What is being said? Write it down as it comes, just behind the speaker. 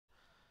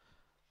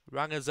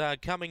Runners are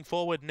coming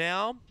forward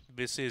now.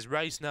 This is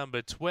race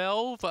number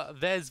 12.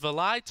 There's the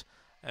light,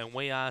 and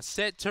we are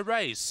set to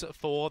race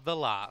for the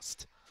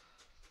last.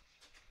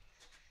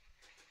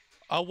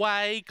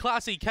 Away,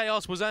 Classy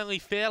Chaos was only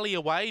fairly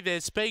away.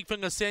 There's speed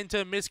from the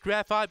centre, Miss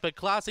Graphite, but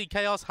Classy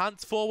Chaos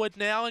hunts forward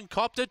now and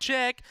copped a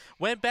check.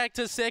 Went back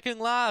to second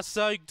last,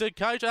 so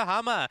Dakota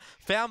Hummer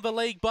found the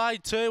lead by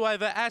 2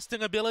 over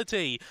Aston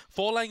Ability.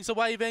 4 lengths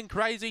away then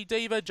Crazy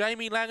Diva,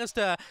 Jamie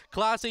Lannister,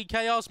 Classy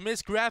Chaos,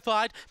 Miss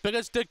Graphite, but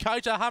it's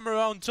Dakota Hummer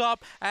on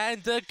top,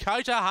 and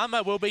Dakota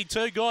Hummer will be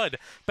too good.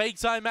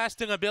 Beats home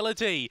Aston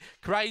Ability,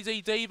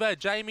 Crazy Diva,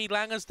 Jamie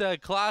Lannister,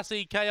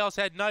 Classy Chaos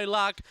had no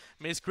luck.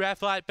 Miss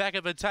Graphite back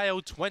of a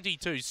tail,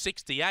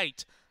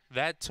 22.68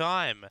 that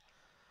time.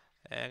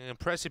 An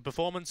impressive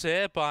performance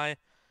there by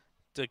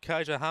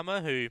Dakota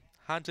Hummer, who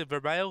hunted the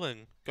rail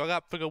and got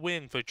up for the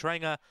win for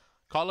trainer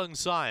Colin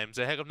Symes,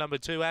 ahead of number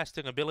 2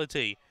 Aston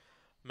Ability.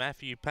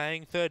 Matthew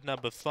Payne, third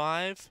number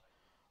 5,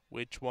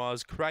 which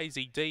was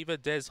Crazy Diva,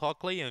 Des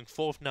Hockley, and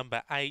fourth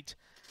number 8,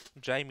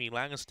 Jamie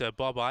Lannister,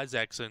 Bob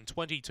Isaacson,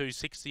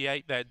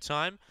 22.68 that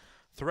time.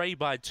 3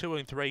 by 2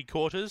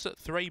 3/4,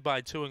 3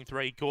 by 2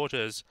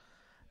 3/4.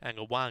 And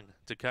a 1,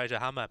 Dakota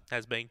Hummer,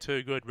 has been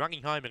too good,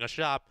 running home in a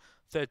sharp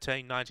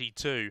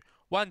 13.92.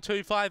 1,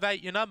 2, 5,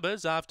 8 your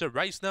numbers after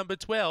race number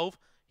 12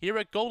 here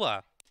at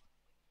Gawler.